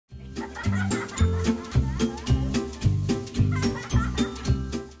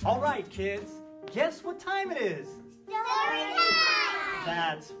All right, kids, guess what time it is? Story time!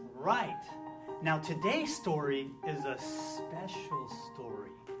 That's right. Now, today's story is a special story.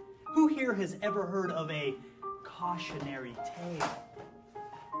 Who here has ever heard of a cautionary tale?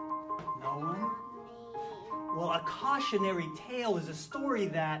 No one? Well, a cautionary tale is a story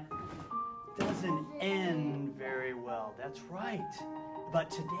that doesn't end very well. That's right. But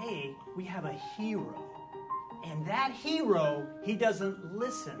today, we have a hero. And that hero, he doesn't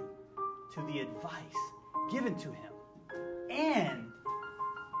listen to the advice given to him. And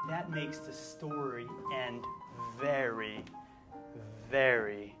that makes the story end very,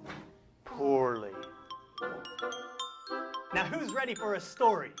 very poorly. Now, who's ready for a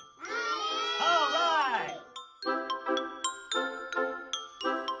story? All right!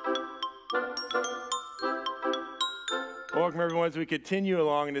 Welcome, everyone, as we continue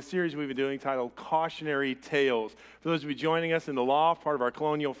along in the series we've been doing titled Cautionary Tales. For those of you joining us in the loft, part of our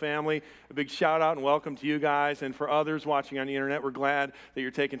Colonial family, a big shout out and welcome to you guys. And for others watching on the internet, we're glad that you're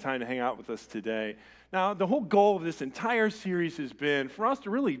taking time to hang out with us today. Now, the whole goal of this entire series has been for us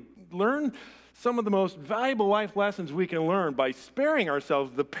to really learn some of the most valuable life lessons we can learn by sparing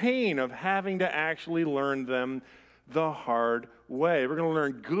ourselves the pain of having to actually learn them the hard way. We're going to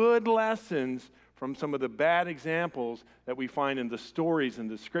learn good lessons from some of the bad examples that we find in the stories in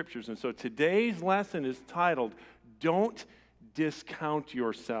the scriptures. And so today's lesson is titled, Don't Discount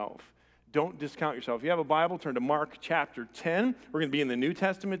Yourself. Don't discount yourself. If you have a Bible, turn to Mark chapter 10. We're going to be in the New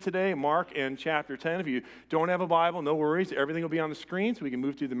Testament today, Mark and chapter 10. If you don't have a Bible, no worries. Everything will be on the screen so we can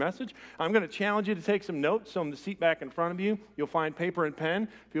move through the message. I'm going to challenge you to take some notes on the seat back in front of you. You'll find paper and pen.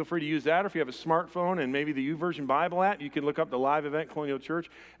 Feel free to use that. Or if you have a smartphone and maybe the YouVersion Bible app, you can look up the live event, Colonial Church,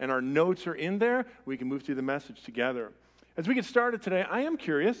 and our notes are in there. We can move through the message together. As we get started today, I am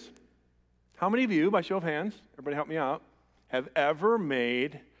curious, how many of you, by show of hands, everybody help me out, have ever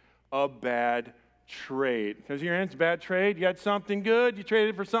made a bad trade? Because your hands, bad trade. You had something good, you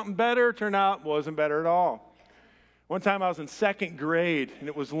traded for something better, turned out it wasn't better at all. One time I was in second grade and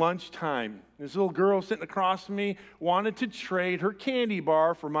it was lunchtime. This little girl sitting across from me wanted to trade her candy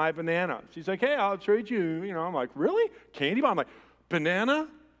bar for my banana. She's like, hey, I'll trade you. I'm like, really? Candy bar? I'm like, banana?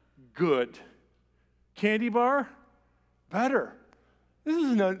 Good. Candy bar? Better. This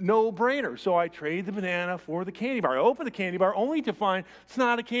is a no-brainer. So I trade the banana for the candy bar. I open the candy bar only to find it's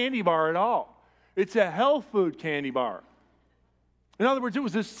not a candy bar at all. It's a health food candy bar. In other words, it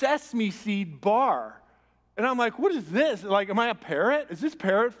was a sesame seed bar. And I'm like, what is this? Like, am I a parrot? Is this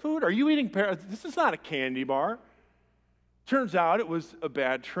parrot food? Are you eating parrot? This is not a candy bar. Turns out it was a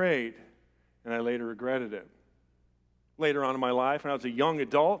bad trade, and I later regretted it. Later on in my life, when I was a young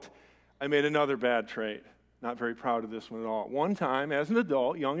adult, I made another bad trade. Not very proud of this one at all. One time, as an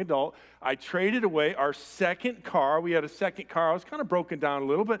adult, young adult, I traded away our second car. We had a second car. I was kind of broken down a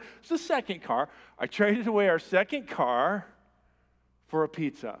little bit. It's the second car. I traded away our second car for a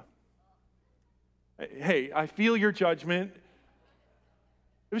pizza. Hey, I feel your judgment.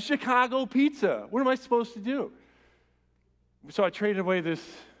 It was Chicago pizza. What am I supposed to do? So I traded away this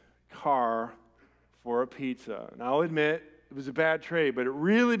car for a pizza. And I'll admit, it was a bad trade, but it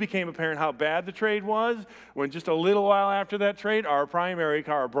really became apparent how bad the trade was when just a little while after that trade, our primary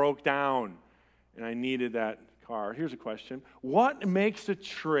car broke down, and I needed that car. Here's a question. What makes a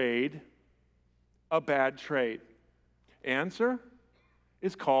trade a bad trade? Answer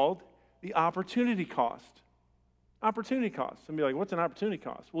is called the opportunity cost. Opportunity cost. Somebody like, what's an opportunity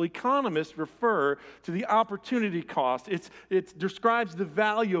cost? Well, economists refer to the opportunity cost. It describes the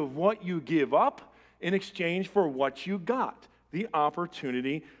value of what you give up in exchange for what you got, the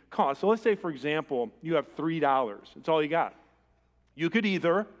opportunity cost. So let's say, for example, you have $3. That's all you got. You could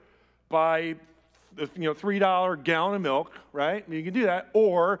either buy the $3 gallon of milk, right? You can do that.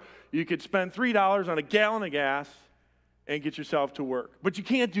 Or you could spend $3 on a gallon of gas and get yourself to work. But you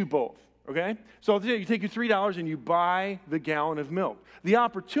can't do both. Okay? So you take your $3 and you buy the gallon of milk. The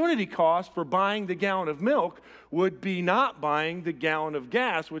opportunity cost for buying the gallon of milk would be not buying the gallon of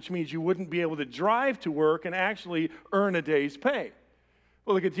gas, which means you wouldn't be able to drive to work and actually earn a day's pay.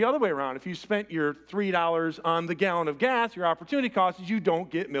 Well, look at the other way around. If you spent your $3 on the gallon of gas, your opportunity cost is you don't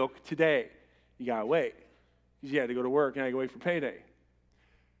get milk today. You got to wait because you had to go to work and you got to wait for payday.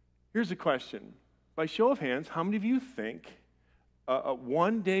 Here's the question. By show of hands, how many of you think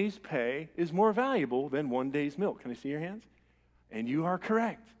one day's pay is more valuable than one day's milk? Can I see your hands? And you are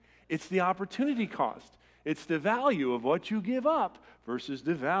correct. It's the opportunity cost. It's the value of what you give up versus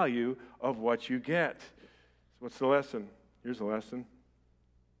the value of what you get. So what's the lesson? Here's the lesson.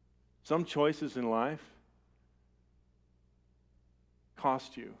 Some choices in life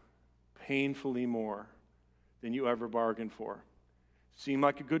cost you painfully more than you ever bargained for. Seemed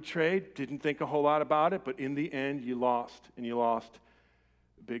like a good trade, didn't think a whole lot about it, but in the end, you lost, and you lost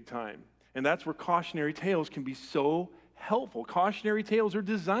big time. And that's where cautionary tales can be so helpful. Cautionary tales are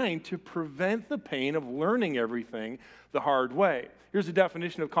designed to prevent the pain of learning everything the hard way. Here's a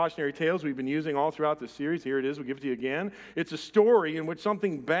definition of cautionary tales we've been using all throughout this series. Here it is. We'll give it to you again. It's a story in which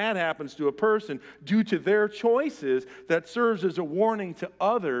something bad happens to a person due to their choices that serves as a warning to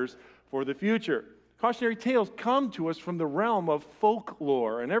others for the future. Cautionary tales come to us from the realm of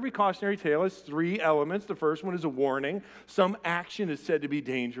folklore, and every cautionary tale has three elements. The first one is a warning. Some action is said to be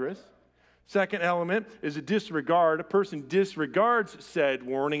dangerous. Second element is a disregard. A person disregards said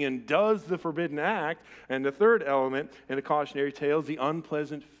warning and does the forbidden act. And the third element in a cautionary tale is the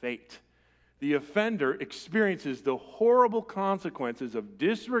unpleasant fate. The offender experiences the horrible consequences of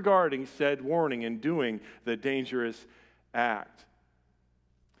disregarding said warning and doing the dangerous act.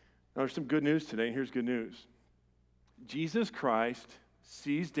 Now, there's some good news today. Here's good news. Jesus Christ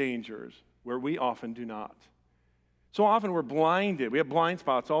sees dangers where we often do not. So often we're blinded. We have blind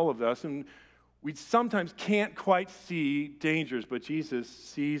spots, all of us, and we sometimes can't quite see dangers, but Jesus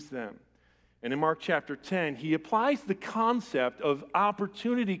sees them. And in Mark chapter 10, he applies the concept of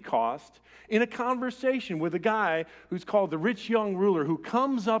opportunity cost in a conversation with a guy who's called the rich young ruler, who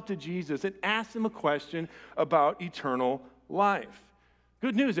comes up to Jesus and asks him a question about eternal life.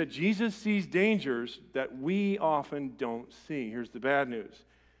 Good news that Jesus sees dangers that we often don't see. Here's the bad news.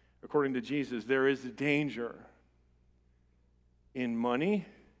 According to Jesus, there is a danger in money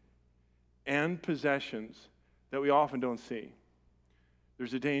and possessions that we often don't see.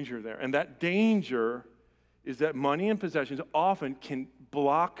 There's a danger there. And that danger is that money and possessions often can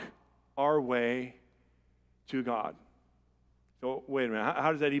block our way to God. So wait a minute,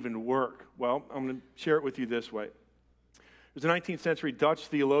 how does that even work? Well, I'm going to share it with you this way. There's a 19th century Dutch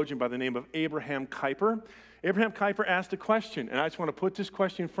theologian by the name of Abraham Kuyper. Abraham Kuyper asked a question, and I just want to put this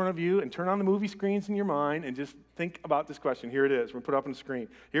question in front of you and turn on the movie screens in your mind and just think about this question. Here it is. We're going to put it up on the screen.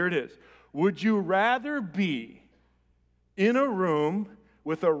 Here it is. Would you rather be in a room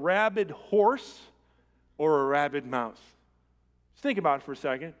with a rabid horse or a rabid mouse? Just think about it for a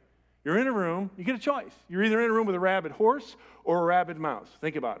second. You're in a room, you get a choice. You're either in a room with a rabid horse or a rabid mouse.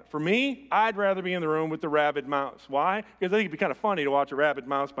 Think about it. For me, I'd rather be in the room with the rabid mouse. Why? Because I think it'd be kind of funny to watch a rabid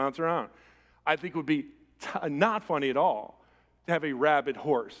mouse bounce around. I think it would be not funny at all to have a rabid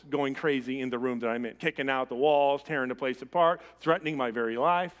horse going crazy in the room that I'm in, kicking out the walls, tearing the place apart, threatening my very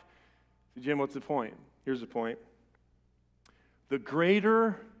life. So Jim, what's the point? Here's the point. The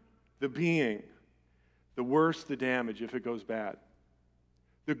greater the being, the worse the damage if it goes bad.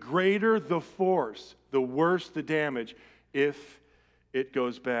 The greater the force, the worse the damage if it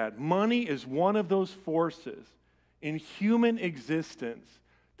goes bad. Money is one of those forces in human existence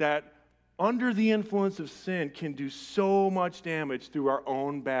that, under the influence of sin, can do so much damage through our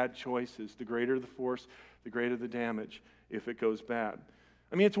own bad choices. The greater the force, the greater the damage if it goes bad.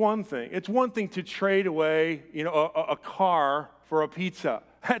 I mean, it's one thing. It's one thing to trade away, a car for a pizza.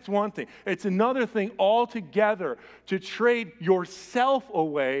 That's one thing. It's another thing altogether to trade yourself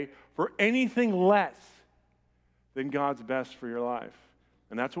away for anything less than God's best for your life.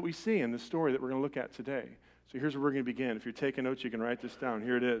 And that's what we see in this story that we're going to look at today. So here's where we're going to begin. If you're taking notes, you can write this down.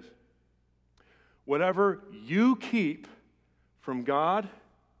 Here it is. Whatever you keep from God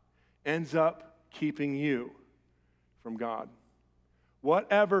ends up keeping you from God.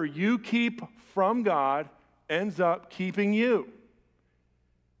 Whatever you keep from God ends up keeping you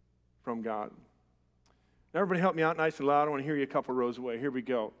from God. Now, everybody help me out nice and loud. I want to hear you a couple rows away. Here we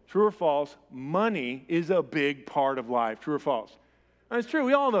go. True or false? Money is a big part of life. True or false? That's true.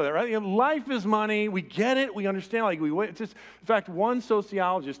 We all know that, right? Life is money. We get it. We understand. In fact, one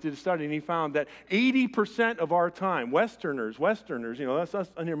sociologist did a study, and he found that 80% of our time, Westerners, that's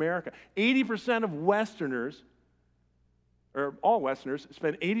us in America, 80% of Westerners, or all Westerners,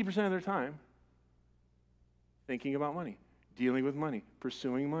 spend 80% of their time thinking about money, dealing with money,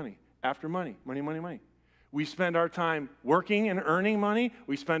 pursuing money, after money, money, money, money. We spend our time working and earning money.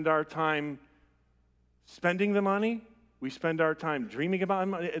 We spend our time spending the money. We spend our time dreaming about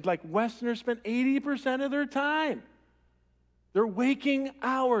money. It's like Westerners spend 80% of their time. They're waking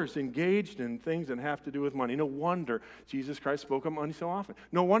hours engaged in things that have to do with money. No wonder Jesus Christ spoke of money so often.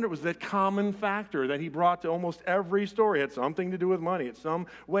 No wonder it was that common factor that he brought to almost every story. It had something to do with money in some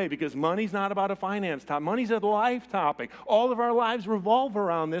way, because money's not about a finance topic. Money's a life topic. All of our lives revolve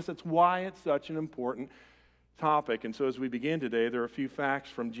around this. That's why it's such an important topic. And so as we begin today, there are a few facts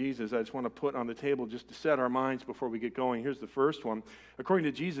from Jesus I just want to put on the table just to set our minds before we get going. Here's the first one. According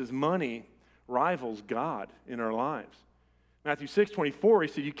to Jesus, money rivals God in our lives. Matthew 6:24, he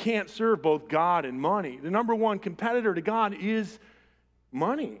said, you can't serve both God and money. The number one competitor to God is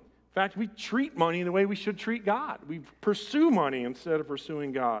money. In fact, we treat money the way we should treat God. We pursue money instead of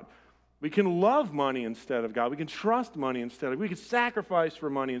pursuing God. We can love money instead of God. We can trust money instead of God. We can sacrifice for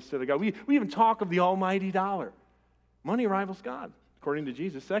money instead of God. We even talk of the almighty dollar. Money rivals God, according to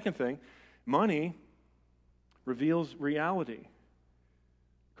Jesus. Second thing, money reveals reality.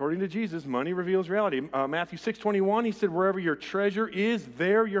 According to Jesus, money reveals reality. Matthew 6:21, he said, wherever your treasure is,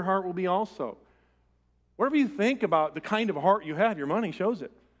 there your heart will be also. Whatever you think about the kind of heart you have, your money shows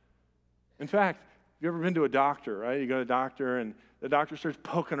it. In fact, have you ever been to a doctor, right? You go to a doctor and the doctor starts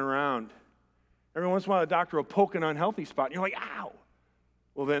poking around. Every once in a while, the doctor will poke an unhealthy spot, and you're like, ow.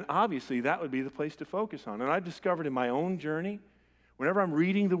 Well, then obviously that would be the place to focus on. And I've discovered in my own journey, whenever I'm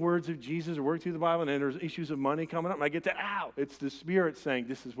reading the words of Jesus or working through the Bible and then there's issues of money coming up, and I get to, ow, it's the Spirit saying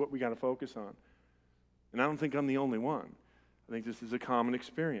this is what we got to focus on. And I don't think I'm the only one. I think this is a common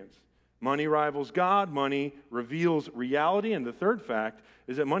experience. Money rivals God, money reveals reality, and the third fact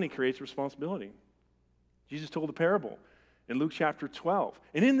is that money creates responsibility. Jesus told a parable in Luke chapter 12.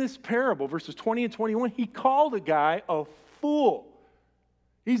 And in this parable, verses 20 and 21, he called a guy a fool.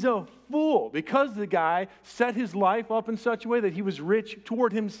 He's a fool because the guy set his life up in such a way that he was rich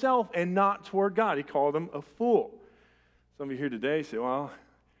toward himself and not toward God. He called him a fool. Some of you here today say, well,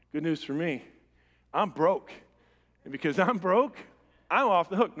 good news for me. I'm broke. And because I'm broke, I'm off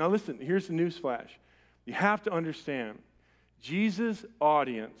the hook. Now listen, here's the news flash. You have to understand, Jesus'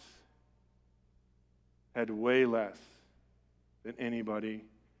 audience had way less than anybody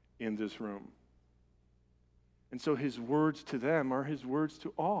in this room. And so his words to them are his words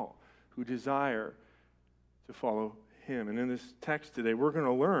to all who desire to follow him. And in this text today, we're going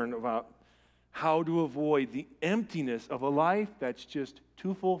to learn about how to avoid the emptiness of a life that's just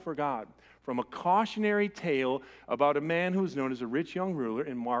too full for God, from a cautionary tale about a man who is known as a rich young ruler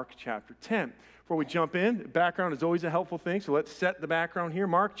in Mark chapter 10. Before we jump in, background is always a helpful thing, so let's set the background here.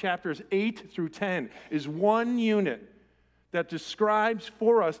 Mark chapters 8 through 10 is one unit that describes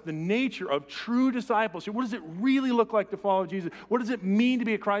for us the nature of true discipleship. What does it really look like to follow Jesus? What does it mean to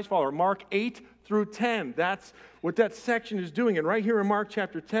be a Christ follower? Mark 8 through 10. That's what that section is doing. And right here in Mark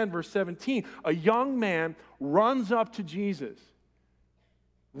chapter 10, verse 17, a young man runs up to Jesus,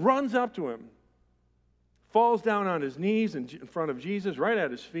 runs up to him, falls down on his knees in front of Jesus, right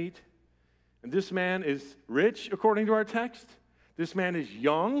at his feet. And this man is rich, according to our text. This man is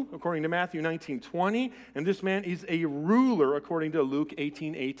young, according to Matthew 19:20, and this man is a ruler, according to Luke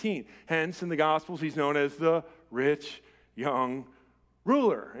 18:18. Hence, in the Gospels, he's known as the rich young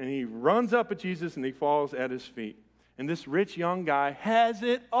ruler. And he runs up at Jesus and he falls at his feet. And this rich young guy has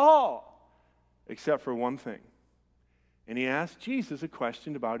it all, except for one thing. And he asks Jesus a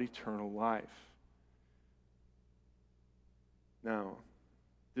question about eternal life. Now,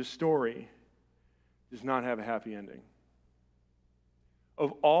 this story does not have a happy ending.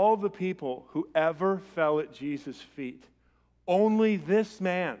 Of all the people who ever fell at Jesus' feet, only this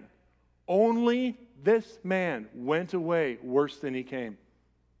man went away worse than he came.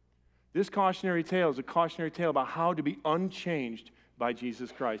 This cautionary tale is a cautionary tale about how to be unchanged by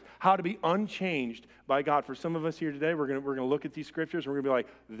Jesus Christ, how to be unchanged by God. For some of us here today, we're going to look at these scriptures and we're going to be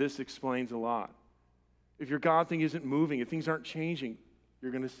like, this explains a lot. If your God thing isn't moving, if things aren't changing,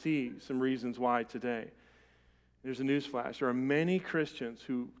 you're going to see some reasons why today. There's a newsflash. There are many Christians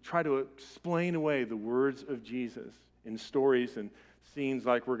who try to explain away the words of Jesus in stories and scenes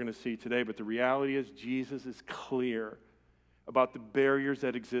like we're going to see today, but the reality is Jesus is clear about the barriers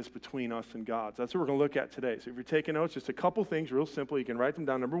that exist between us and God. So that's what we're going to look at today. So if you're taking notes, just a couple things real simple. You can write them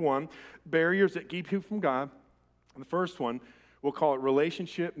down. Number one, barriers that keep you from God. And the first one, we'll call it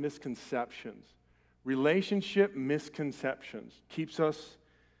relationship misconceptions. Relationship misconceptions keeps us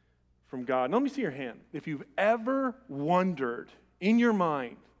from God. Now, let me see your hand. If you've ever wondered in your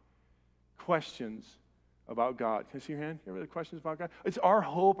mind questions about God. Can I see your hand? You ever have questions about God? It's our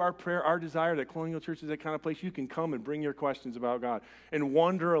hope, our prayer, our desire that Colonial Church is that kind of place you can come and bring your questions about God and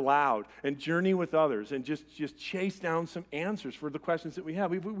wonder aloud and journey with others and just chase down some answers for the questions that we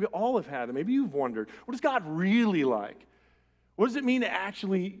have. We all have had them. Maybe you've wondered, what is God really like? What does it mean to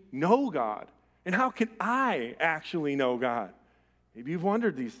actually know God? And how can I actually know God? Maybe you've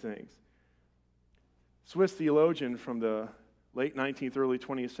wondered these things. Swiss theologian from the late 19th, early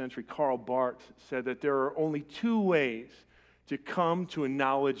 20th century, Karl Barth, said that there are only two ways to come to a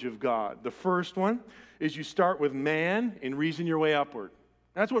knowledge of God. The first one is you start with man and reason your way upward.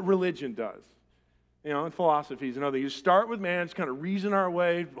 That's what religion does. You know, and philosophies and other. You start with man, just kind of reason our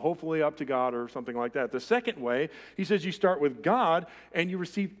way, hopefully up to God or something like that. The second way, he says you start with God and you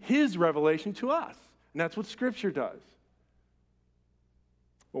receive his revelation to us. And that's what Scripture does.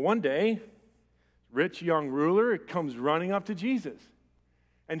 Well, one day, rich young ruler comes running up to Jesus.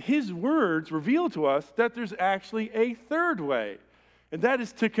 And his words reveal to us that there's actually a third way. And that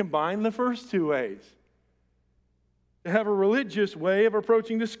is to combine the first two ways. To have a religious way of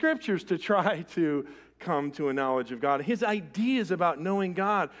approaching the scriptures to try to come to a knowledge of God. His ideas about knowing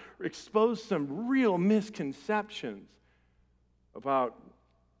God expose some real misconceptions about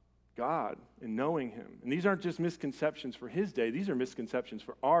God and knowing him. And these aren't just misconceptions for his day, these are misconceptions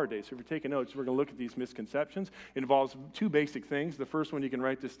for our day. So if you're taking notes, we're going to look at these misconceptions. It involves two basic things. The first one, you can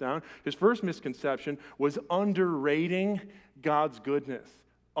write this down. His first misconception was underrating God's goodness.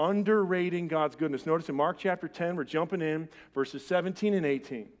 Underrating God's goodness. Notice in Mark chapter 10, we're jumping in, verses 17 and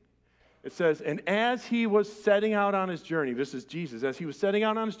 18. It says, and as he was setting out on his journey, this is Jesus, as he was setting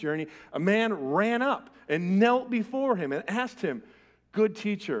out on his journey, a man ran up and knelt before him and asked him, good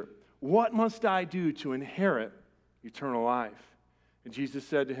teacher, what must I do to inherit eternal life? And Jesus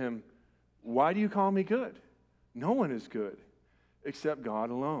said to him, why do you call me good? No one is good except God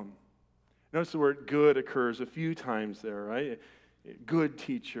alone. Notice the word good occurs a few times there, right? Good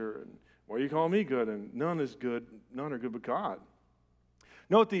teacher, and why do you call me good? And none is good, none are good but God.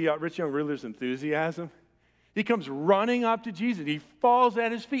 Note the rich young ruler's enthusiasm. He comes running up to Jesus. He falls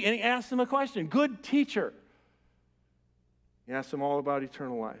at his feet and he asks him a question. Good teacher. He asks him all about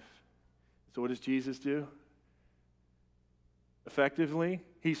eternal life. So what does Jesus do? Effectively,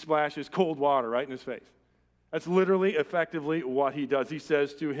 he splashes cold water right in his face. That's literally, effectively what he does. He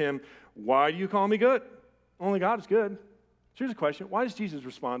says to him, why do you call me good? Only God is good. So here's a question. Why does Jesus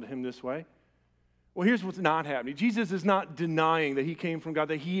respond to him this way? Well, here's what's not happening. Jesus is not denying that he came from God,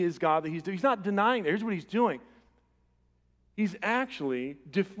 that he is God, that he's not denying that. Here's what he's doing. He's actually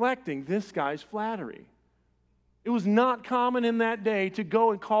deflecting this guy's flattery. It was not common in that day to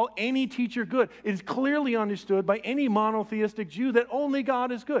go and call any teacher good. It is clearly understood by any monotheistic Jew that only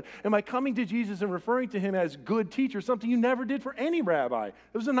God is good. And by coming to Jesus and referring to him as good teacher, something you never did for any rabbi,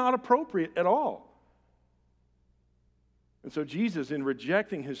 it was not appropriate at all. And so Jesus, in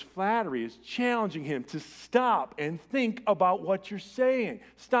rejecting his flattery, is challenging him to stop and think about what you're saying.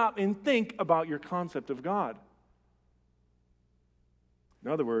 Stop and think about your concept of God. In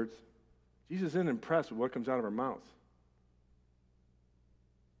other words, Jesus isn't impressed with what comes out of our mouths.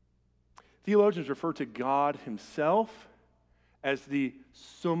 Theologians refer to God himself as the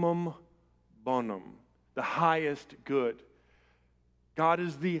summum bonum, the highest good. God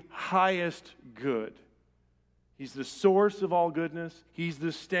is the highest good. He's the source of all goodness. He's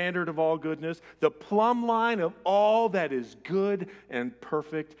the standard of all goodness, the plumb line of all that is good and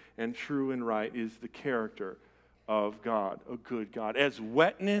perfect and true and right is the character of God, a good God. As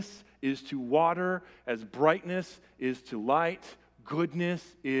wetness is to water, as brightness is to light, goodness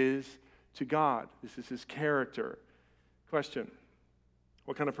is to God. This is his character. Question,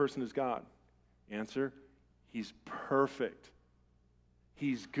 what kind of person is God? Answer, he's perfect.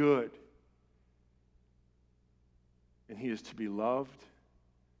 He's good. And he is to be loved.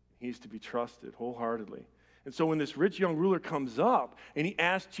 He is to be trusted wholeheartedly. And so when this rich young ruler comes up and he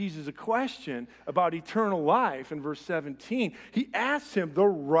asks Jesus a question about eternal life in verse 17, he asks him the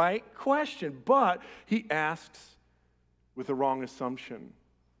right question, but he asks with the wrong assumption.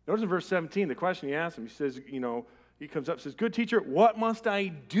 Notice in verse 17, the question he asks him, he says, he comes up and says, good teacher, what must I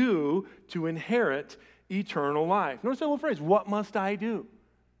do to inherit eternal life? Notice that little phrase, what must I do?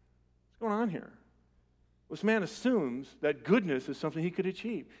 What's going on here? This man assumes that goodness is something he could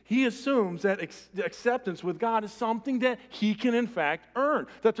achieve. He assumes that acceptance with God is something that he can in fact earn,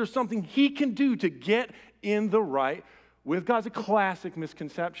 that there's something he can do to get in the right with God. It's a classic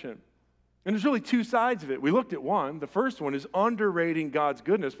misconception. And there's really two sides of it. We looked at one. The first one is underrating God's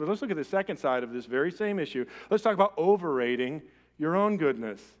goodness, but let's look at the second side of this very same issue. Let's talk about overrating your own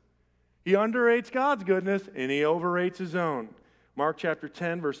goodness. He underrates God's goodness and he overrates his own. Mark chapter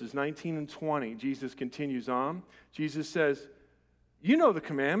 10, verses 19 and 20, Jesus continues on. Jesus says, you know the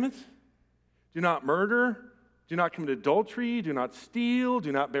commandments. Do not murder, do not commit adultery, do not steal,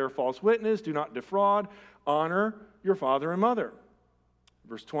 do not bear false witness, do not defraud, honor your father and mother.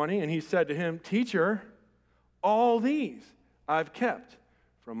 Verse 20, and he said to him, teacher, all these I've kept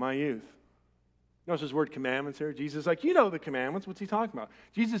from my youth. Notice this word commandments here. Jesus is like, you know the commandments. What's he talking about?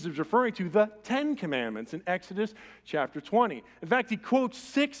 Jesus is referring to the 10 commandments in Exodus chapter 20. In fact, he quotes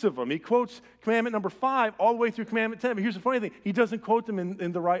 6 of them. He quotes commandment number 5 all the way through commandment 10. But here's the funny thing. He doesn't quote them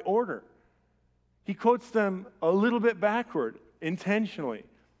in the right order. He quotes them a little bit backward, intentionally.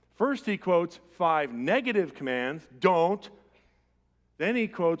 First, he quotes 5 negative commands, don't. Then he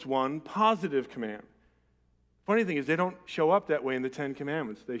quotes 1 positive command. Funny thing is, they don't show up that way in the 10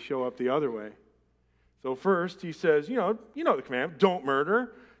 commandments. They show up the other way. So first, he says, you know the commandment, don't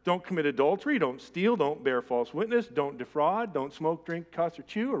murder, don't commit adultery, don't steal, don't bear false witness, don't defraud, don't smoke, drink, cuss, or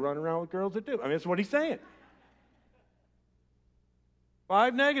chew, or run around with girls that do. I mean, that's what he's saying.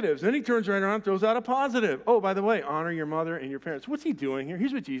 5 negatives. Then he turns right around and throws out a positive. Oh, by the way, honor your mother and your parents. What's he doing here?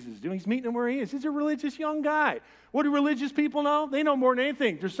 Here's what Jesus is doing. He's meeting him where he is. He's a religious young guy. What do religious people know? They know more than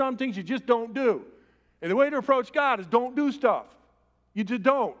anything. There's some things you just don't do. And the way to approach God is don't do stuff. You just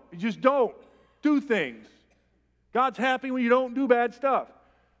don't. You just don't do things. God's happy when you don't do bad stuff.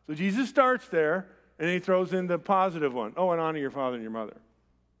 So Jesus starts there, and then he throws in the positive one. Oh, and honor your father and your mother.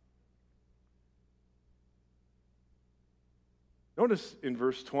 Notice in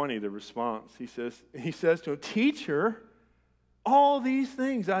verse 20 the response. He says to him, Teacher, all these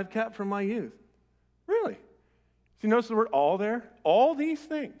things I've kept from my youth. Really? See, notice the word all there? All these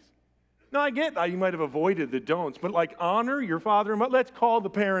things. Now, I get that you might have avoided the don'ts, but like honor your father and mother. Let's call the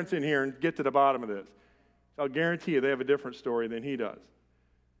parents in here and get to the bottom of this. I'll guarantee you they have a different story than he does.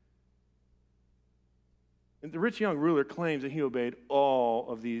 And the rich young ruler claims that he obeyed all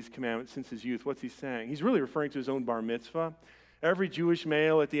of these commandments since his youth. What's he saying? He's really referring to his own bar mitzvah. Every Jewish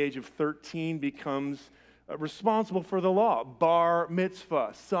male at the age of 13 becomes responsible for the law. Bar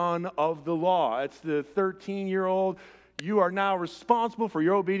mitzvah, son of the law. It's the 13-year-old. You are now responsible for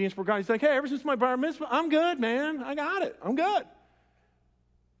your obedience for God. He's like, hey, ever since my bar mitzvah, I'm good, man. I got it. I'm good.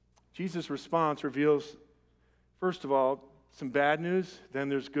 Jesus' response reveals, first of all, some bad news, then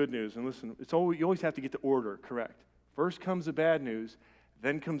there's good news. And listen, you always have to get the order correct. First comes the bad news,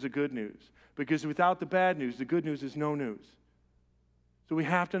 then comes the good news. Because without the bad news, the good news is no news. So we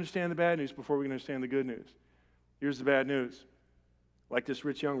have to understand the bad news before we can understand the good news. Here's the bad news. Like this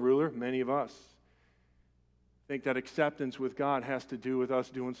rich young ruler, many of us think that acceptance with God has to do with us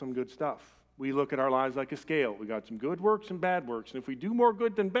doing some good stuff. We look at our lives like a scale. We got some good works and bad works. And if we do more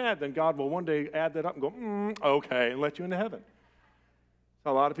good than bad, then God will one day add that up and go, okay, and let you into heaven. That's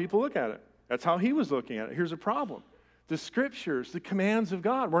how a lot of people look at it. That's how he was looking at it. Here's a problem. The scriptures, the commands of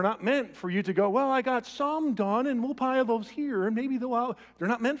God, were not meant for you to go, well, I got some done, and we'll pile those here, and maybe they're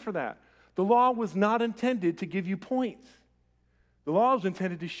not meant for that. The law was not intended to give you points. The law was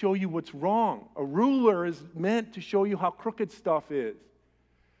intended to show you what's wrong. A ruler is meant to show you how crooked stuff is.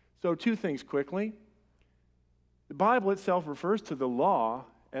 So 2 things quickly. The Bible itself refers to the law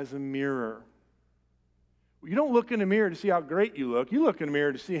as a mirror. You don't look in the mirror to see how great you look. You look in the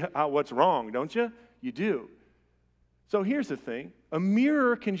mirror to see what's wrong, don't you? You do. So here's the thing. A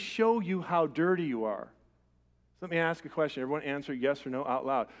mirror can show you how dirty you are. So let me ask a question. Everyone answer yes or no out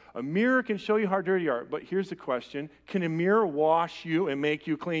loud. A mirror can show you how dirty you are, but here's the question. Can a mirror wash you and make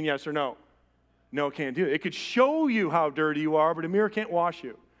you clean, yes or no? No, it can't do it. It could show you how dirty you are, but a mirror can't wash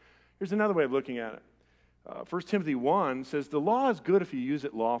you. Here's another way of looking at it. 1 Timothy 1 says the law is good if you use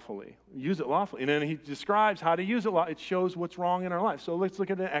it lawfully. Use it lawfully. And then he describes how to use it. It shows what's wrong in our life. So let's look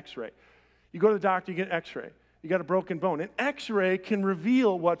at an x-ray. You go to the doctor, you get an x-ray. You got a broken bone. An x-ray can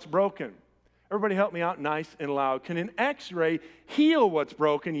reveal what's broken. Everybody help me out nice and loud. Can an x-ray heal what's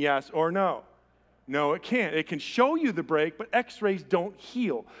broken, yes or no? No, it can't. It can show you the break, but x-rays don't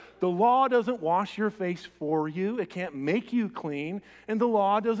heal. The law doesn't wash your face for you. It can't make you clean. And the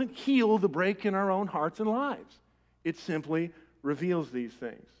law doesn't heal the break in our own hearts and lives. It simply reveals these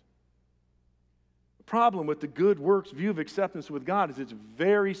things. The problem with the good works view of acceptance with God is it's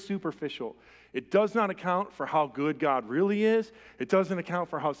very superficial. It does not account for how good God really is. It doesn't account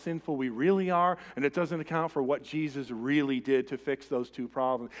for how sinful we really are. And it doesn't account for what Jesus really did to fix those 2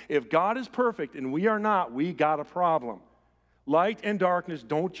 problems. If God is perfect and we are not, we got a problem. Light and darkness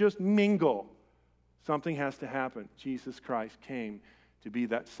don't just mingle. Something has to happen. Jesus Christ came to be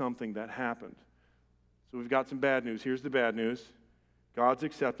that something that happened. So we've got some bad news. Here's the bad news. God's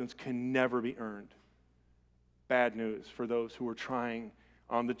acceptance can never be earned. Bad news for those who are trying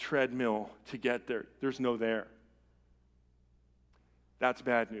on the treadmill to get there. There's no there. That's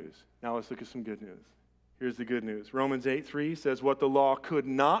bad news. Now let's look at some good news. Here's the good news. Romans 8:3 says what the law could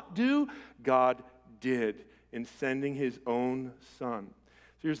not do, God did in sending his own son.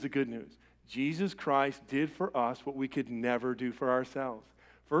 So here's the good news. Jesus Christ did for us what we could never do for ourselves.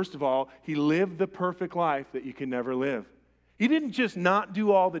 First of all, he lived the perfect life that you can never live. He didn't just not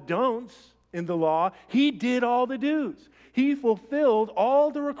do all the don'ts in the law. He did all the do's. He fulfilled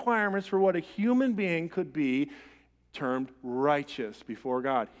all the requirements for what a human being could be termed righteous before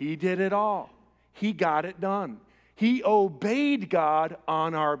God. He did it all. He got it done. He obeyed God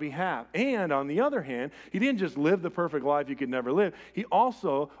on our behalf. And on the other hand, he didn't just live the perfect life you could never live. He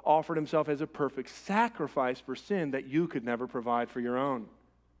also offered himself as a perfect sacrifice for sin that you could never provide for your own.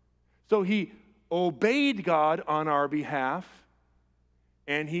 So he obeyed God on our behalf,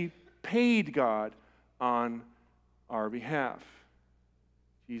 and he paid God on our behalf.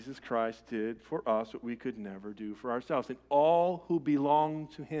 Jesus Christ did for us what we could never do for ourselves. And all who belong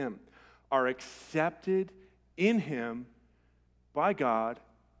to him are accepted in him by God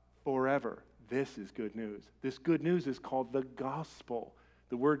forever. This is good news. This good news is called the gospel.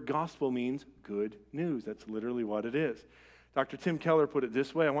 The word gospel means good news. That's literally what it is. Dr. Tim Keller put it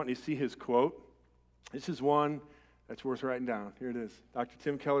this way. I want you to see his quote. This is one that's worth writing down. Here it is. Dr.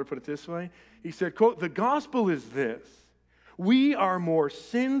 Tim Keller put it this way. He said, quote, "The gospel is this. We are more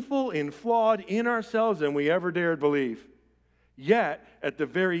sinful and flawed in ourselves than we ever dared believe. Yet, at the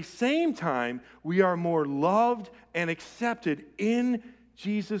very same time, we are more loved and accepted in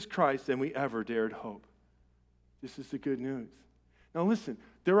Jesus Christ than we ever dared hope." This is the good news. Now listen,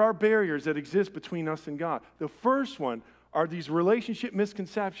 there are barriers that exist between us and God. The first one are these relationship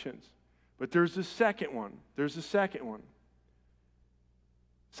misconceptions. But there's a second one.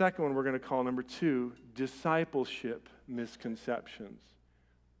 Second one we're going to call number 2, discipleship misconceptions.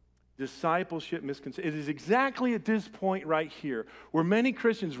 Discipleship misconceptions. It is exactly at this point right here where many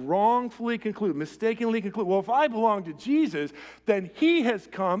Christians wrongfully conclude, mistakenly conclude, well, if I belong to Jesus, then he has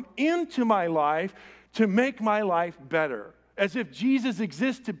come into my life to make my life better. As if Jesus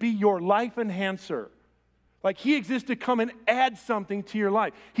exists to be your life enhancer. Like he exists to come and add something to your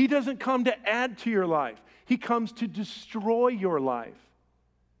life. He doesn't come to add to your life. He comes to destroy your life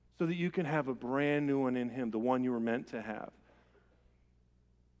so that you can have a brand new one in him, the one you were meant to have.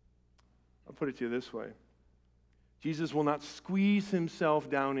 I'll put it to you this way. Jesus will not squeeze himself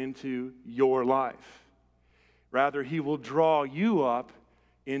down into your life. Rather, he will draw you up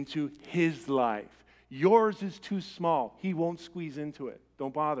into his life. Yours is too small. He won't squeeze into it.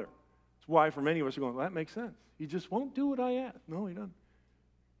 Don't bother. That's why for many of us are going, well, that makes sense. He just won't do what I ask. No, he doesn't.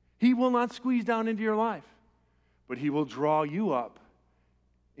 He will not squeeze down into your life, but he will draw you up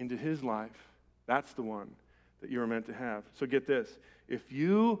into his life. That's the one that you are meant to have. So get this. If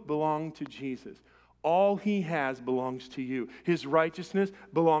you belong to Jesus, all he has belongs to you. His righteousness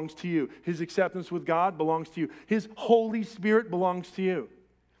belongs to you. His acceptance with God belongs to you. His Holy Spirit belongs to you.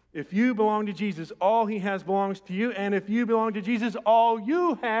 If you belong to Jesus, all he has belongs to you. And if you belong to Jesus, all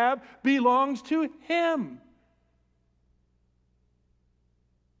you have belongs to him.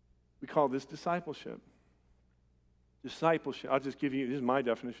 We call this discipleship. Discipleship, I'll just give you, this is my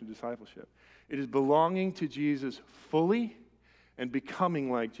definition of discipleship. It is belonging to Jesus fully and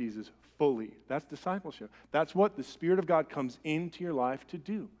becoming like Jesus fully. That's discipleship. That's what the Spirit of God comes into your life to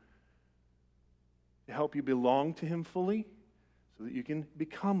do. To help you belong to him fully, so that you can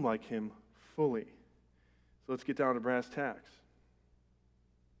become like him fully. So let's get down to brass tacks.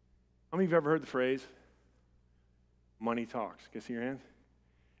 How many of you have ever heard the phrase, money talks? Can I see your hands?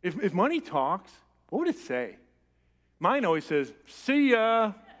 If money talks, what would it say? Mine always says, see ya.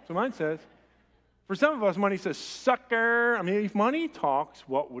 That's what mine says. For some of us, money says, sucker. I mean, if money talks,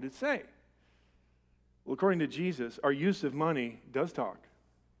 what would it say? Well, according to Jesus, our use of money does talk.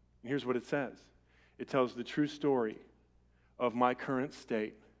 And here's what it says. It tells the true story of my current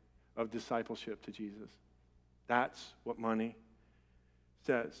state of discipleship to Jesus. That's what money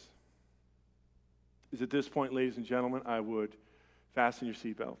says. Is at this point, ladies and gentlemen, I would fasten your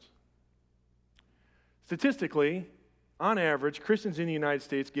seatbelts. Statistically, on average, Christians in the United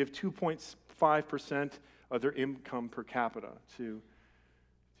States give 2.5% of their income per capita to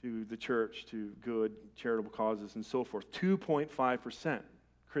the church, to good charitable causes and so forth. 2.5%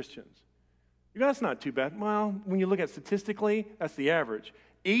 Christians. That's not too bad. Well, when you look at statistically, that's the average.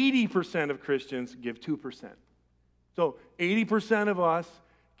 80% of Christians give 2%. So 80% of us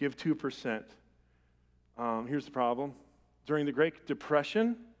give 2%. Here's the problem. During the Great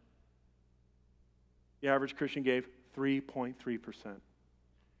Depression, the average Christian gave 3.3%.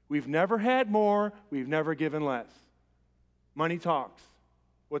 We've never had more. We've never given less. Money talks.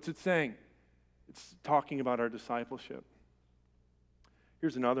 What's it saying? It's talking about our discipleship.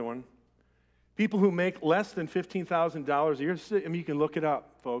 Here's another one. People who make less than $15,000 a year, I mean, you can look it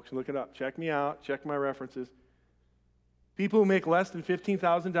up, folks. Look it up. Check me out. Check my references. People who make less than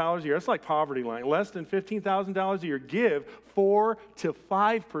 $15,000 a year, that's like poverty line. Less than $15,000 a year, give 4 to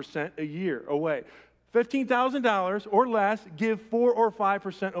 5% a year away. $15,000 or less, give 4 or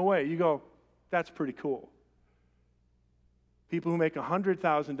 5% away. You go, that's pretty cool. People who make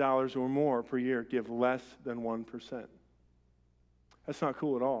 $100,000 or more per year give less than 1%. That's not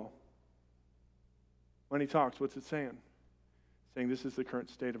cool at all. When he talks, what's it saying? It's saying this is the current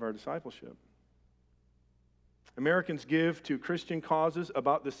state of our discipleship. Americans give to Christian causes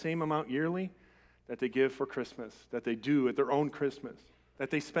about the same amount yearly that they give for Christmas, that they do at their own Christmas, that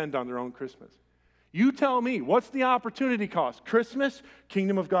they spend on their own Christmas. You tell me, what's the opportunity cost? Christmas,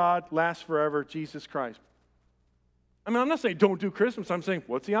 kingdom of God, lasts forever, Jesus Christ. I mean, I'm not saying don't do Christmas. I'm saying,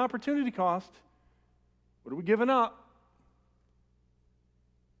 what's the opportunity cost? What are we giving up?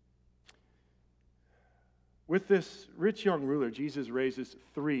 With this rich young ruler, Jesus raises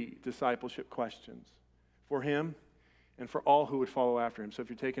 3 discipleship questions for him and for all who would follow after him. So if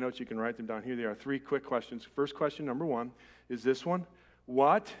you're taking notes, you can write them down. Here they are, 3 quick questions. First question, number 1, is this one.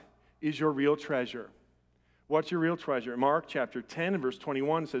 What is your real treasure? What's your real treasure? Mark chapter 10 and verse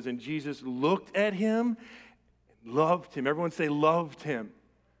 21 says, and Jesus looked at him, loved him. Everyone say, loved him.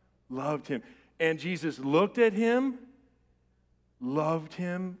 Loved him. And Jesus looked at him, loved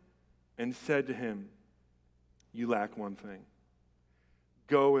him, and said to him, you lack one thing.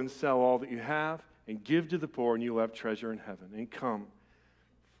 Go and sell all that you have and give to the poor, and you will have treasure in heaven. And come,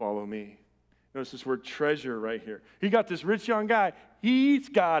 follow me. Notice this word treasure right here. He got this rich young guy. He's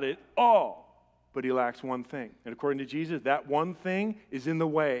got it all, but he lacks one thing. And according to Jesus, that one thing is in the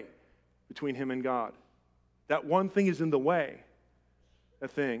way between him and God. That one thing is in the way.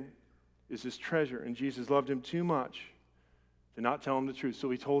 That thing is his treasure. And Jesus loved him too much to not tell him the truth. So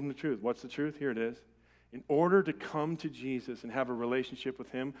he told him the truth. What's the truth? Here it is. In order to come to Jesus and have a relationship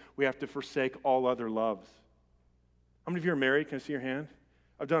with him, we have to forsake all other loves. How many of you are married? Can I see your hand?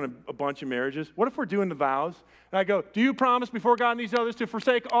 I've done a bunch of marriages. What if we're doing the vows? And I go, do you promise before God and these others to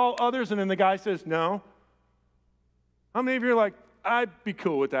forsake all others? And then the guy says, no. How many of you are like, I'd be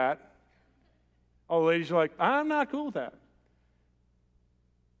cool with that? All the ladies are like, I'm not cool with that.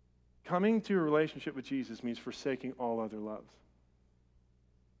 Coming to a relationship with Jesus means forsaking all other loves.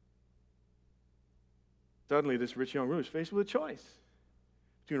 Suddenly, this rich young ruler is faced with a choice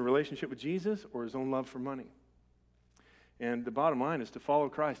between a relationship with Jesus or his own love for money. And the bottom line is to follow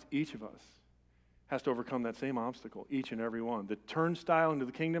Christ, each of us has to overcome that same obstacle, each and every one. The turnstile into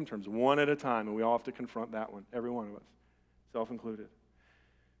the kingdom turns one at a time, and we all have to confront that one, every one of us, self-included.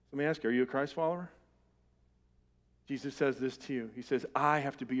 Let me ask you, are you a Christ follower? Jesus says this to you. He says, I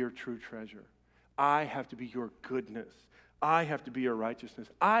have to be your true treasure. I have to be your goodness. I have to be your righteousness.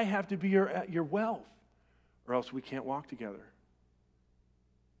 I have to be your wealth. Or else we can't walk together.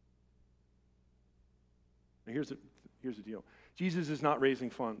 Now here's the deal. Jesus is not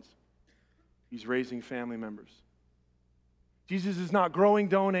raising funds. He's raising family members. Jesus is not growing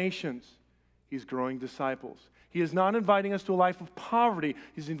donations. He's growing disciples. He is not inviting us to a life of poverty.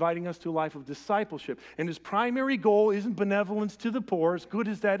 He's inviting us to a life of discipleship. And his primary goal isn't benevolence to the poor, as good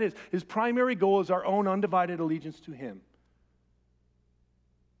as that is. His primary goal is our own undivided allegiance to him.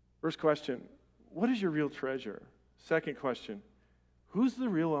 First question. What is your real treasure? Second question, who's the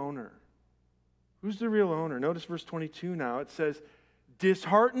real owner? Who's the real owner? Notice verse 22 now. It says,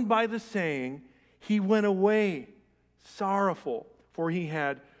 disheartened by the saying, he went away sorrowful, for he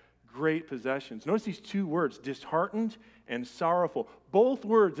had great possessions. Notice these 2 words, disheartened and sorrowful. Both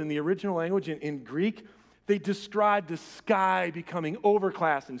words in the original language in Greek, they describe the sky becoming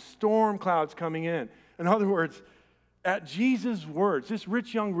overcast and storm clouds coming in. In other words, at Jesus' words, this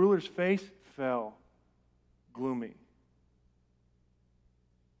rich young ruler's face fell, gloomy.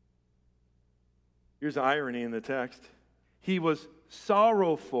 Here's the irony in the text. He was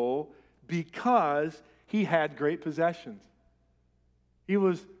sorrowful because he had great possessions. He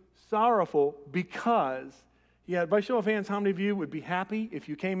was sorrowful because he had, by show of hands, how many of you would be happy if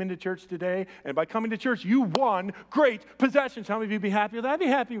you came into church today and by coming to church you won great possessions? How many of you would be happy with that? I'd be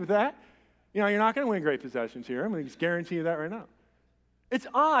happy with that. You know, you're not going to win great possessions here. I'm going to just guarantee you that right now. It's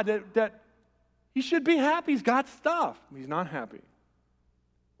odd that he should be happy. He's got stuff. He's not happy.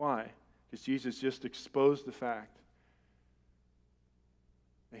 Why? Because Jesus just exposed the fact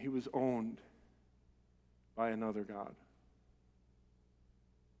that he was owned by another God.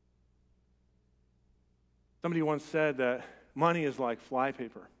 Somebody once said that money is like fly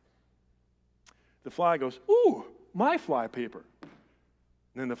paper. The fly goes, ooh, my fly paper.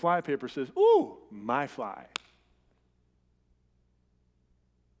 And then the fly paper says, ooh, my fly.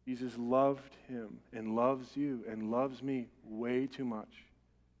 Jesus loved him and loves you and loves me way too much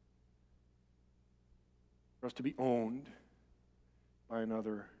for us to be owned by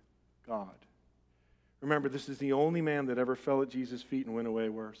another God. Remember, this is the only man that ever fell at Jesus' feet and went away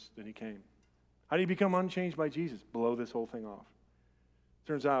worse than he came. How do you become unchanged by Jesus? Blow this whole thing off.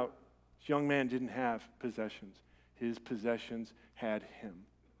 Turns out, this young man didn't have possessions. His possessions had him.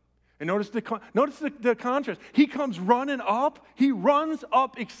 And notice the contrast. He comes running up. He runs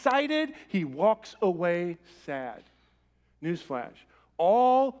up excited. He walks away sad. Newsflash.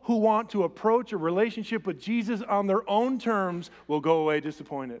 All who want to approach a relationship with Jesus on their own terms will go away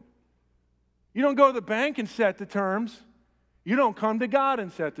disappointed. You don't go to the bank and set the terms. You don't come to God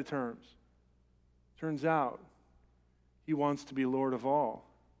and set the terms. Turns out he wants to be Lord of all,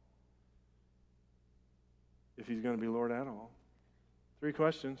 if he's going to be Lord at all. 3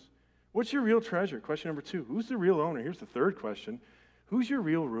 questions. What's your real treasure? Question number 2. Who's the real owner? Here's the 3rd question. Who's your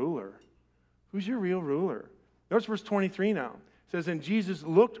real ruler? Who's your real ruler? Notice verse 23 now. It says, and Jesus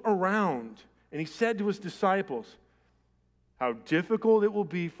looked around, and he said to his disciples, how difficult it will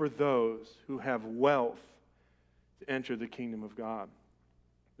be for those who have wealth to enter the kingdom of God.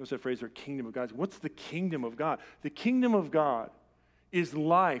 Notice that phrase, or kingdom of God. What's the kingdom of God? The kingdom of God is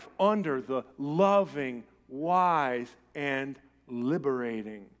life under the loving, wise, and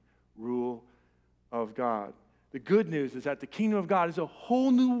liberating rule of God. The good news is that the kingdom of God is a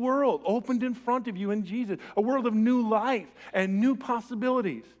whole new world opened in front of you in Jesus, a world of new life and new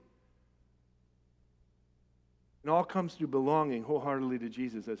possibilities. It all comes through belonging wholeheartedly to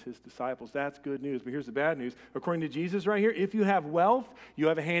Jesus as his disciples. That's good news. But here's the bad news. According to Jesus right here, if you have wealth, you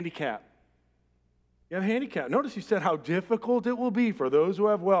have a handicap. You have a handicap. Notice he said how difficult it will be for those who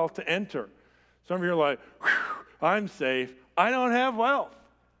have wealth to enter. Some of you are like, I'm safe. I don't have wealth.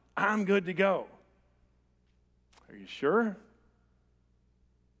 I'm good to go. Are you sure?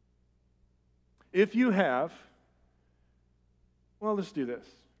 If you have, well, let's do this.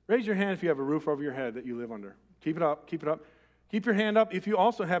 Raise your hand if you have a roof over your head that you live under. Keep it up, keep it up. Keep your hand up if you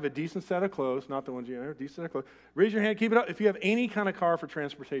also have a decent set of clothes, not the ones you have, decent set of clothes. Raise your hand, keep it up. If you have any kind of car for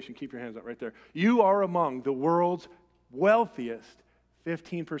transportation, keep your hands up right there. You are among the world's wealthiest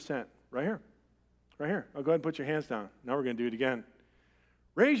 15%. Right here. Right here. Oh, go ahead and put your hands down. Now we're going to do it again.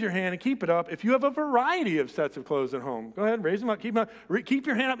 Raise your hand and keep it up if you have a variety of sets of clothes at home. Go ahead and raise them up. Keep them up. Keep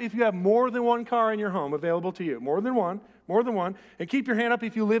your hand up if you have more than one car in your home available to you. More than one. And keep your hand up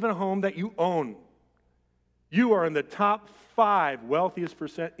if you live in a home that you own. You are in the top 5 wealthiest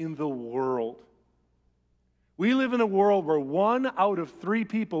percent in the world. We live in a world where 1 out of 3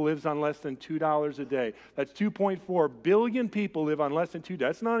 people lives on less than $2 a day. That's 2.4 billion people live on less than $2.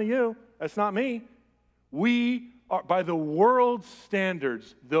 That's not you. That's not me. We are, by the world's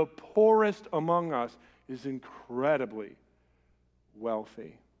standards, the poorest among us is incredibly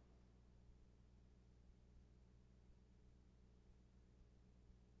wealthy.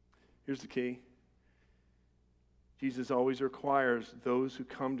 Here's the key. Jesus always requires those who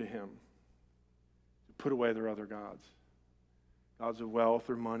come to him to put away their other gods. Gods of wealth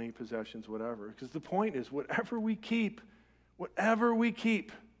or money, possessions, whatever. Because the point is, whatever we keep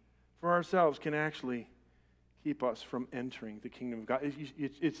for ourselves can actually keep us from entering the kingdom of God.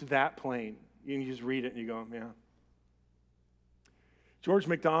 It's that plain. You just read it and you go, yeah. George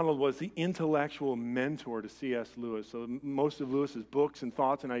MacDonald was the intellectual mentor to C.S. Lewis. So most of Lewis's books and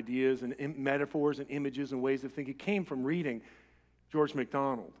thoughts and ideas and metaphors and images and ways of thinking came from reading George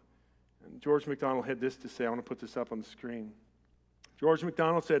MacDonald. And George MacDonald had this to say. I want to put this up on the screen. George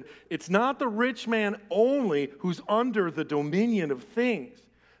MacDonald said, it's not the rich man only who's under the dominion of things.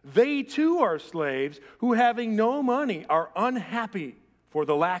 They too are slaves who, having no money, are unhappy for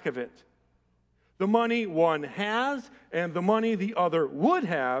the lack of it. The money one has and the money the other would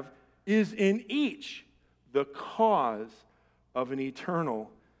have is in each the cause of an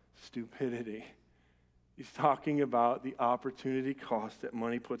eternal stupidity. He's talking about the opportunity cost that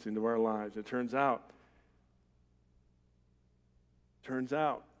money puts into our lives. It turns out,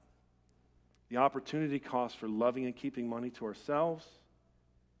 the opportunity cost for loving and keeping money to ourselves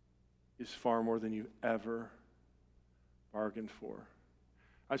is far more than you ever bargained for.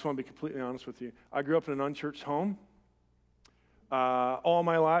 I just want to be completely honest with you. I grew up in an unchurched home. All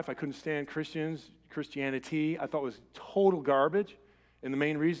my life, I couldn't stand Christianity. I thought it was total garbage. And the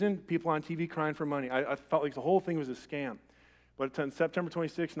main reason, people on TV crying for money. I felt like the whole thing was a scam. But on September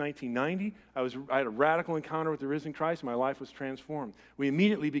 26, 1990, I had a radical encounter with the risen Christ, and my life was transformed. We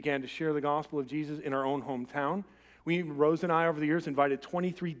immediately began to share the gospel of Jesus in our own hometown. Rose and I, over the years, invited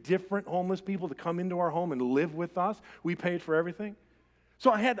 23 different homeless people to come into our home and live with us. We paid for everything. So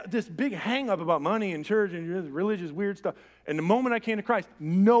I had this big hang-up about money and church and religious weird stuff. And the moment I came to Christ,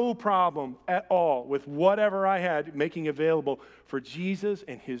 no problem at all with whatever I had making available for Jesus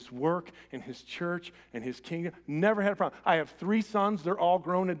and his work and his church and his kingdom. Never had a problem. I have 3 sons. They're all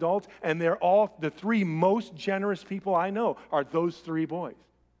grown adults. And they're all, the 3 most generous people I know are those 3 boys.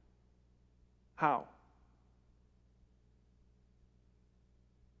 How?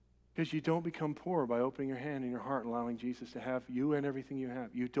 Because you don't become poor by opening your hand and your heart and allowing Jesus to have you and everything you have.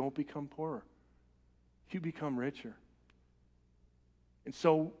 You don't become poorer. You become richer. And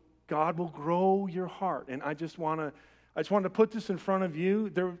so God will grow your heart. And I just want to I just wanted to put this in front of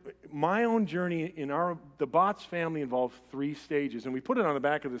you. My own journey in the Botts family involved 3 stages, and we put it on the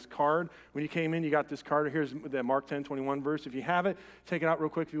back of this card. When you came in, you got this card. Here's the Mark 10:21 verse. If you have it, take it out real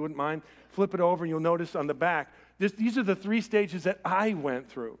quick if you wouldn't mind. Flip it over, and you'll notice on the back, these are the 3 stages that I went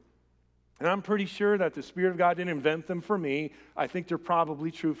through. And I'm pretty sure that the Spirit of God didn't invent them for me. I think they're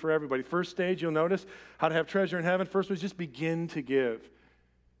probably true for everybody. First stage, you'll notice how to have treasure in heaven. First was just begin to give.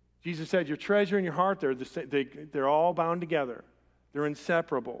 Jesus said, your treasure and your heart, they're all bound together. They're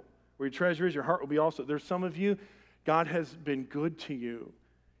inseparable. Where your treasure is, your heart will be also. There's some of you, God has been good to you.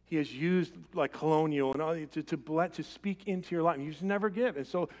 He has used like Colonial and all to speak into your life. You just never give. And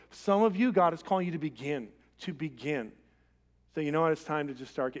so some of you, God is calling you to begin. Say, you know what, it's time to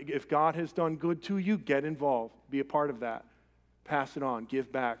just start. If God has done good to you, get involved. Be a part of that. Pass it on.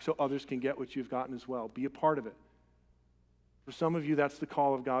 Give back so others can get what you've gotten as well. Be a part of it. For some of you, that's the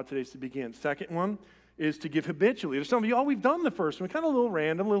call of God today, is to begin. Second one is to give habitually. There's some of you, we've done the first one, kind of a little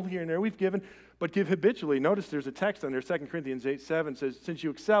random, a little here and there, we've given, but give habitually. Notice there's a text on there, 2 Corinthians 8:7 says, since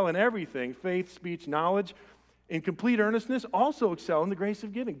you excel in everything, faith, speech, knowledge, in complete earnestness, also excel in the grace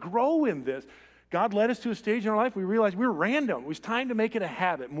of giving. Grow in this. God led us to a stage in our life we realized we were random. It was time to make it a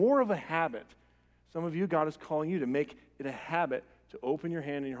habit, more of a habit. Some of you, God is calling you to make it a habit, to open your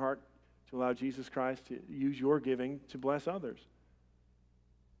hand and your heart to allow Jesus Christ to use your giving to bless others.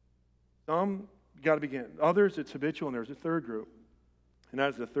 Some, you got to begin. Others, it's habitual, and there's a third group. And that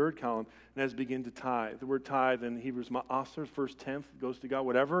is the third column, and that is begin to tithe. The word tithe in Hebrew is ma'aser, first tenth goes to God.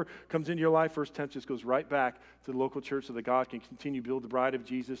 Whatever comes into your life, first tenth just goes right back to the local church so that God can continue to build the bride of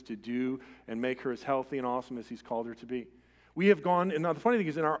Jesus to do and make her as healthy and awesome as He's called her to be. We have gone, and now the funny thing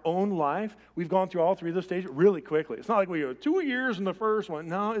is in our own life, we've gone through all 3 of those stages really quickly. It's not like we were 2 years in the first one.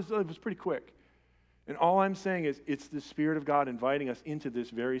 No, it was pretty quick. And all I'm saying is it's the Spirit of God inviting us into this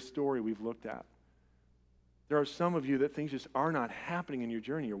very story we've looked at. There are some of you that things just are not happening in your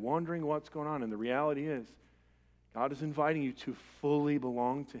journey. You're wondering what's going on, and the reality is God is inviting you to fully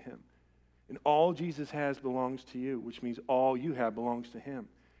belong to Him. And all Jesus has belongs to you, which means all you have belongs to Him.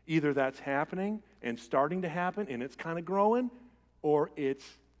 Either that's happening and starting to happen and it's kind of growing, or it's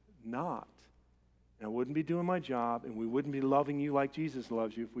not. And I wouldn't be doing my job, and we wouldn't be loving you like Jesus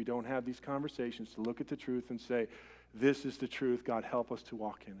loves you if we don't have these conversations to look at the truth and say, this is the truth. God, help us to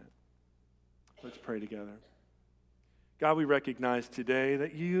walk in it. Let's pray together. God, we recognize today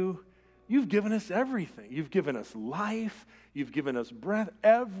that you've given us everything. You've given us life. You've given us breath.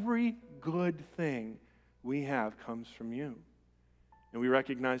 Every good thing we have comes from you. And we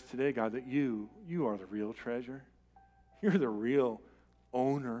recognize today, God, that you are the real treasure. You're the real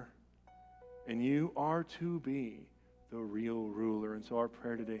owner. And you are to be the real ruler. And so our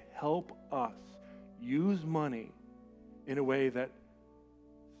prayer today, help us use money in a way that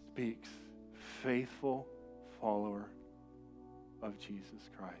speaks, faithful follower of Jesus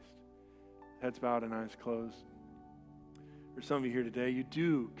Christ. Heads bowed and eyes closed. For some of you here today, you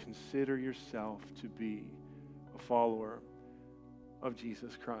do consider yourself to be a follower of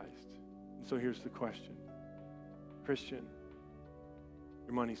Jesus Christ. And so here's the question. Christian,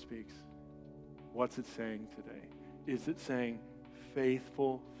 your money speaks. What's it saying today? Is it saying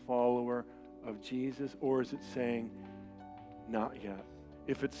faithful follower of Jesus, or is it saying not yet?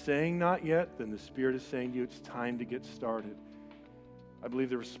 If it's saying not yet, then the Spirit is saying to you it's time to get started. I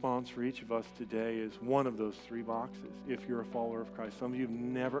believe the response for each of us today is one of those 3 boxes, if you're a follower of Christ. Some of you have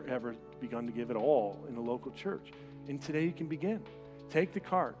never, ever begun to give at all in a local church. And today you can begin. Take the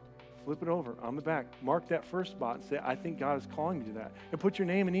card, flip it over on the back, mark that first spot and say, I think God is calling me to that. And put your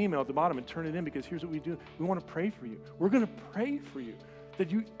name and email at the bottom and turn it in, because here's what we do. We want to pray for you. We're going to pray for you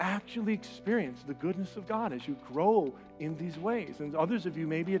that you actually experience the goodness of God as you grow in these ways. And others of you,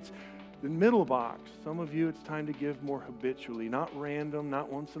 maybe it's the middle box. Some of you, it's time to give more habitually, not random,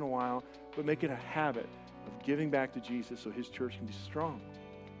 not once in a while, but make it a habit of giving back to Jesus so His church can be strong.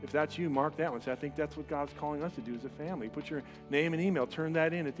 If that's you, mark that one. Say, I think that's what God's calling us to do as a family. Put your name and email. Turn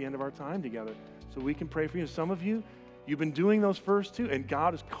that in at the end of our time together so we can pray for you. Some of you, you've been doing those first 2, and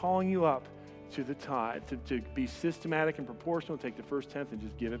God is calling you up to the tithe, to be systematic and proportional, take the first tenth and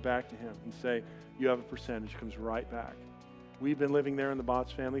just give it back to Him and say, you have a percentage, comes right back. We've been living there in the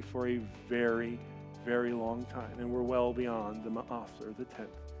Botts family for a very, very long time, and we're well beyond the ma'aser, the tenth,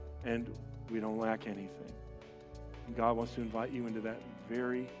 and we don't lack anything. And God wants to invite you into that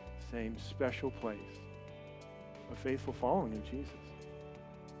very same special place of faithful following of Jesus.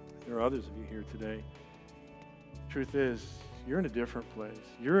 There are others of you here today. Truth is, you're in a different place.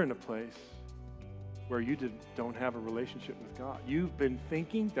 You're in a place where you don't have a relationship with God. You've been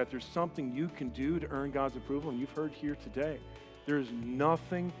thinking that there's something you can do to earn God's approval, and you've heard here today, there's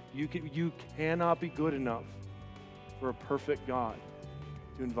nothing you cannot be good enough for a perfect God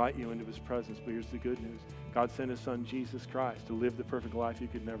to invite you into his presence. But here's the good news. God sent his son, Jesus Christ, to live the perfect life you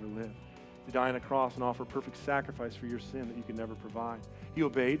could never live, to die on a cross and offer perfect sacrifice for your sin that you could never provide. He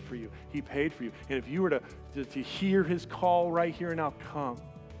obeyed for you. He paid for you. And if you were to hear his call right here and now, come,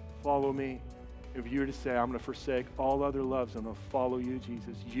 follow me. If you were to say, I'm going to forsake all other loves, I'm going to follow you,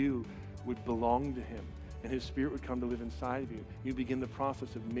 Jesus, you would belong to him. And his Spirit would come to live inside of you. You begin the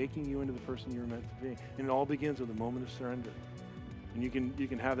process of making you into the person you're meant to be. And it all begins with a moment of surrender. And you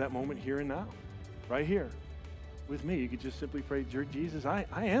can have that moment here and now, right here with me. You could just simply pray, Dear Jesus, I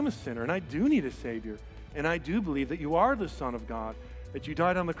am a sinner, and I do need a Savior. And I do believe that you are the Son of God, that you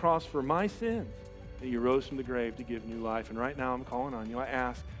died on the cross for my sins, that you rose from the grave to give new life. And right now I'm calling on you. I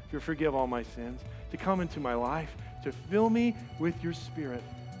ask you to forgive all my sins, to come into my life, to fill me with your Spirit,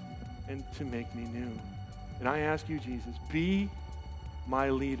 and to make me new. And I ask you, Jesus, be my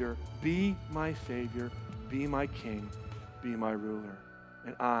leader, be my Savior, be my King, be my ruler.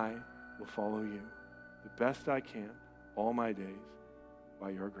 And I will follow you the best I can all my days by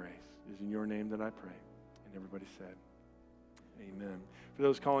your grace. It is in your name that I pray. And everybody said, amen. For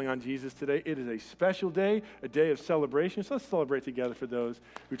those calling on Jesus today, it is a special day, a day of celebration. So let's celebrate together for those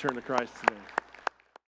who turn to Christ today.